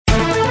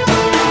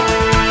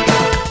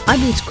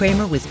I'm Ruth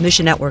Kramer with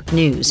Mission Network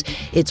News.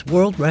 It's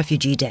World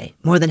Refugee Day.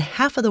 More than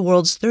half of the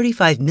world's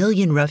 35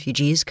 million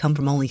refugees come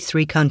from only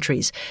 3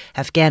 countries: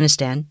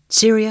 Afghanistan,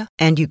 Syria,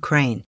 and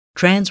Ukraine.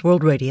 Trans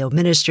World Radio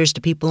ministers to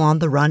people on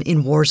the run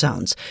in war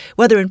zones.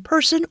 Whether in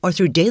person or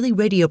through daily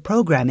radio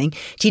programming,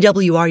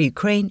 TWR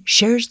Ukraine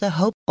shares the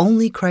hope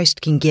only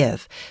Christ can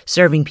give.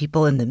 Serving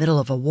people in the middle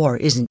of a war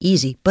isn't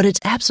easy, but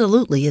it's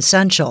absolutely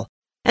essential.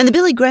 And the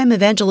Billy Graham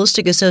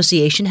Evangelistic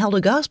Association held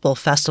a gospel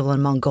festival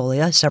in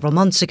Mongolia several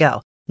months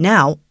ago.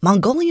 Now,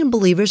 Mongolian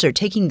believers are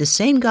taking the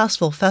same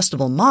gospel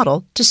festival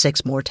model to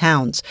 6 more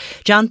towns.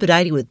 John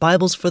Padaiti with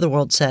Bibles for the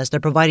World says they're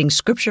providing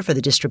scripture for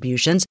the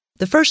distributions.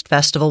 The first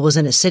festival was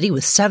in a city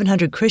with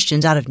 700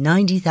 Christians out of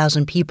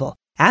 90,000 people.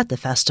 At the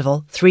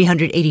festival,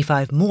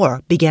 385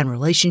 more began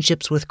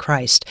relationships with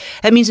Christ.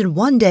 That means in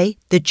one day,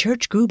 the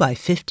church grew by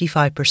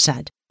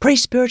 55%. Pray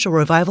spiritual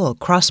revival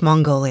across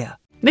Mongolia.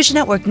 Mission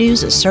Network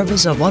News, a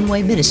service of One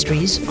Way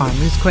Ministries. I'm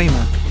Ruth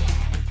Kramer.